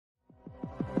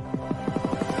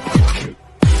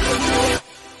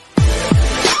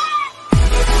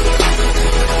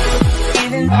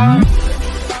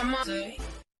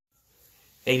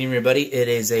Hey, good evening, everybody. It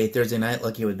is a Thursday night,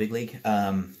 Lucky with Big League.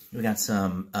 We got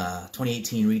some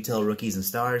 2018 retail rookies and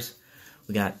stars.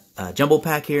 We got a jumbo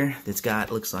pack here that's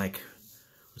got, looks like,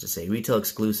 what's it say, retail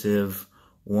exclusive,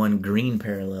 one green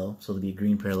parallel, so there'll be a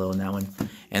green parallel in that one.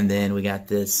 And then we got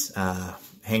this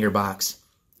hanger box,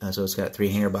 so it's got 3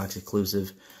 hanger box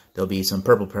exclusive. There'll be some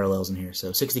purple parallels in here.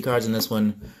 So 60 cards in this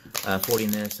one, 40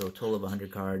 in this, so a total of 100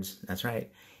 cards. That's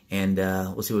right. And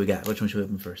we'll see what we got. Which one should we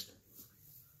open first?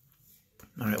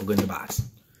 All right, we'll go in the box.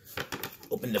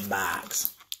 Open the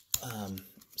box.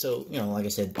 So, you know, like I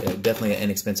said, definitely an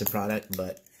inexpensive product,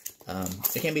 but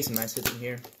there can be some nice hits in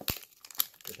here.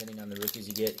 Depending on the rookies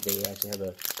you get, they actually have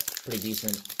a pretty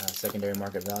decent secondary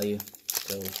market value.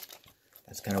 So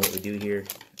that's kind of what we do here.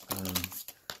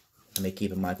 I may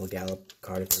keep a Michael Gallup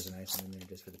card if there's a nice one in there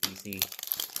just for the PC.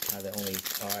 The only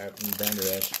Van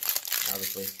Der Esch,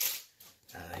 obviously.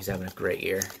 He's having a great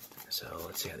year. So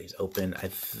let's see how these open. I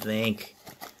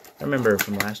remember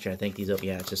from last year, I think these open,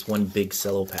 yeah, it's just one big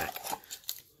cello pack.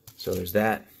 So there's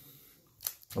that.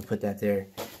 I'll put that there.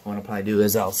 What I'll probably do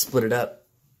is I'll split it up,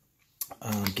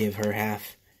 give her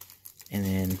half, and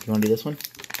then, you want to do this one?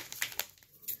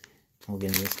 We'll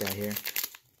get into this guy here.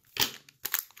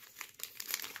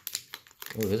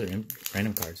 Oh, those are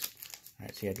random cards.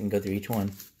 Alright, see, I can go through each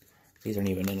one. These aren't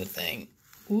even in the thing.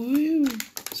 Woo!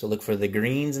 So look for the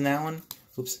greens in that one.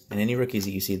 Oops, and any rookies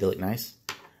that you see, they look nice.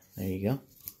 There you go.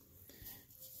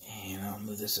 And I'll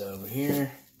move this over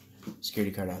here.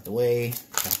 Security card out the way.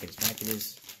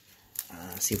 Packages.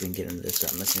 See if we can get into this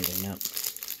without messing anything up.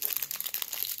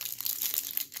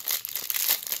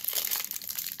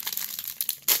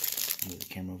 Move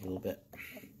the camera over a little bit.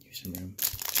 Give some room.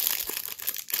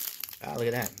 Ah, look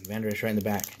at that. Van Der Esch right in the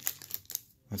back.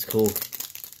 That's cool.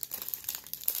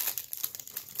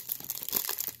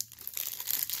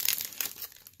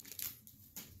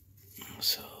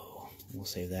 So we'll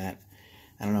save that.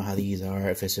 I don't know how these are,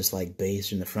 if it's just like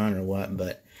base in the front or what,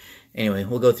 but anyway,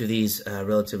 we'll go through these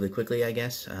relatively quickly, I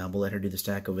guess. We'll let her do the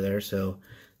stack over there. So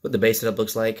what the base setup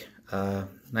looks like,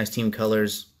 nice team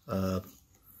colors,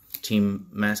 team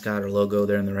mascot or logo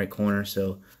there in the right corner,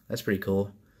 so that's pretty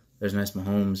cool. There's nice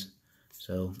Mahomes.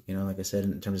 So, you know, like I said,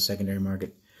 in terms of secondary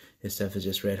market, his stuff is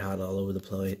just red hot all over the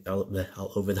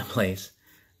place.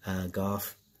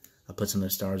 Goff, I'll put some of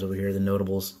the stars over here, the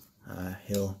notables.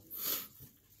 Hill,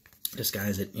 just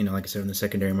guys that, you know, like I said, in the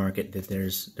secondary market that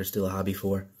there's still a hobby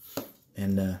for,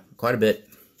 and quite a bit,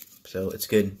 so it's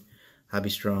good. Hobby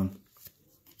strong.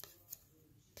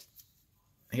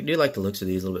 I do like the looks of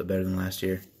these a little bit better than last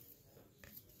year.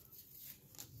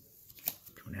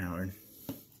 Jordan Howard,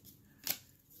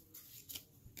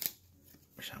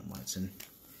 Rashawn Watson.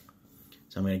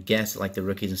 So I'm gonna guess like the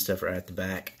rookies and stuff are at the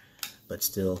back, but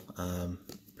still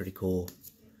pretty cool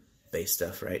base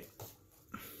stuff, right?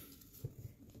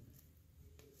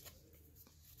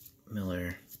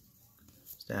 Miller,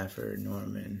 Stafford,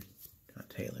 Norman,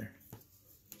 Taylor.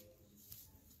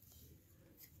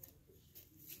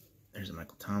 There's a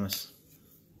Michael Thomas.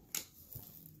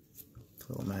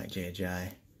 Little Mac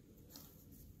J.J.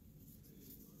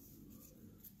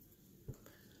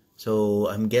 So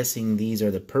I'm guessing these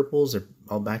are the purples or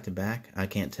all back to back. I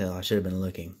can't tell. I should have been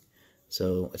looking.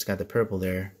 So it's got the purple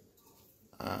there.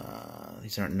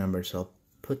 These aren't numbered, so I'll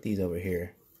put these over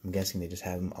here. I'm guessing they just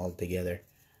have them all together,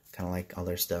 kind of like all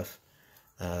their stuff.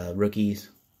 Rookies,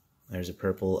 there's a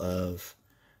purple of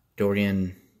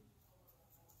Dorian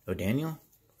O'Daniel.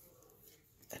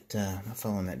 I'm not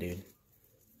following that dude.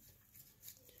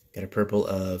 Got a purple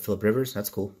of Phillip Rivers, that's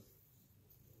cool.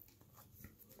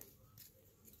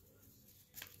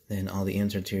 Then all the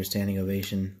inserts here, standing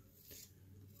ovation.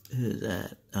 Who is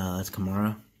that? That's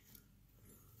Kamara.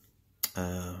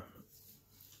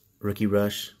 Rookie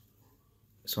Rush,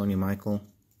 Sonia Michael,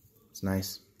 it's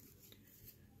nice.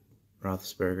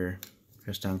 Roethlisberger,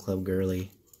 Touchdown Club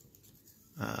Gurley,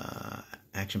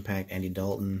 Action Pack Andy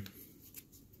Dalton,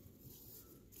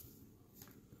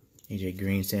 AJ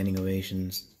Green, standing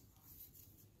ovations,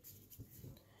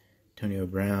 Antonio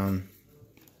Brown,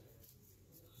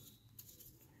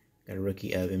 got a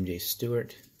rookie of MJ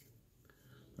Stewart.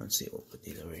 Let's see, we'll put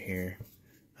these over here.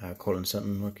 Cortland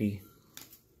Sutton rookie.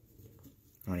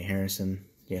 Ronnie Harrison.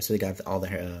 Yeah, so they got all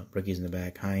the rookies in the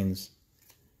back. Hines.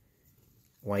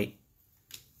 White.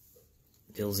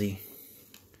 Dilsey.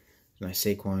 Nice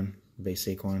Saquon. Base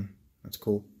Saquon. That's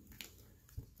cool.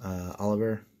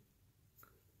 Oliver.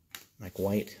 Mike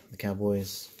White. The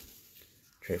Cowboys.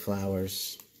 Trey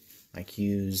Flowers. Mike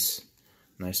Hughes.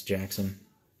 Nice Jackson.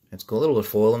 That's cool. A little bit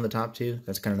of foil on the top, too.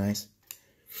 That's kind of nice.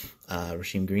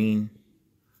 Rasheem Green.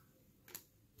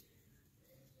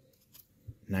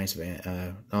 Nice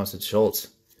Van. Oh, it's Schultz.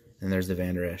 And there's the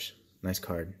Van Der Esch. Nice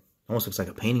card. Almost looks like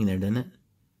a painting there, doesn't it?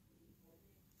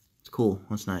 It's cool.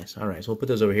 That's nice. All right, so we'll put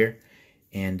those over here.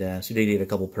 And so they did a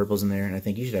couple purples in there, and I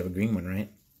think you should have a green one,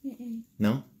 right?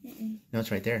 No? No,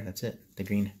 it's right there. That's it. The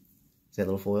green. Is that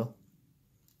little foil?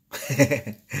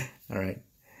 All right.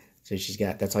 So she's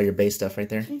got, that's all your base stuff right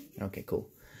there? Okay, cool.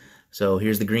 So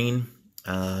here's the green.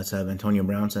 Let's have Antonio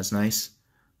Brown, so that's nice.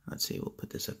 Let's see, we'll put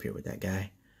this up here with that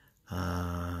guy.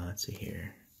 Let's see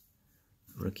here.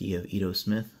 Rookie of Ito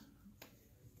Smith.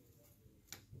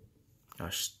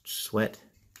 Josh Sweat.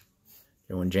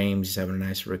 Derwin James, he's having a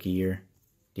nice rookie year.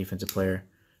 Defensive player.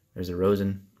 There's a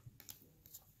Rosen.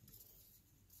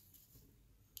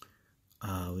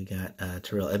 We got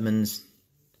Terrell Edmonds.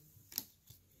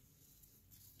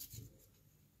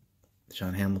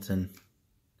 Sean Hamilton.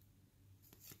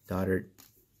 Goddard.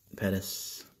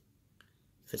 Pettis.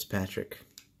 Fitzpatrick.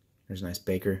 There's a nice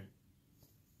Baker.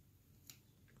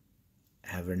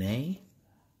 Havernay.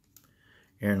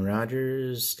 Aaron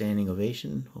Rodgers, standing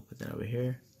ovation. We'll put that over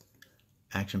here.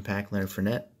 Action pack, Leonard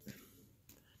Fournette.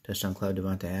 Touchdown Cloud,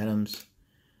 Devontae Adams.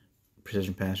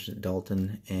 Precision pass,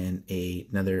 Dalton. And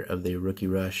another of the rookie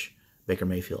rush, Baker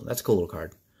Mayfield. That's a cool little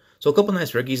card. So a couple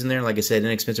nice rookies in there. Like I said,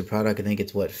 inexpensive product. I think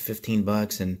it's, what,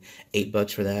 $15 and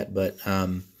 $8 for that. But,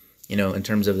 you know, in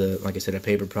terms of the, like I said, a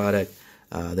paper product,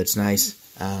 that's nice.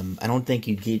 I don't think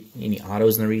you'd get any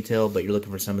autos in the retail, but you're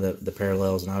looking for some of the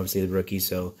parallels and obviously the rookies.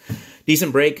 So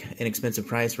decent break, inexpensive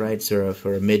price, right? So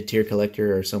for a mid-tier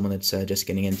collector or someone that's just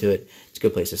getting into it, it's a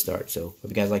good place to start. So hope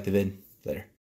you guys like the vid. Later.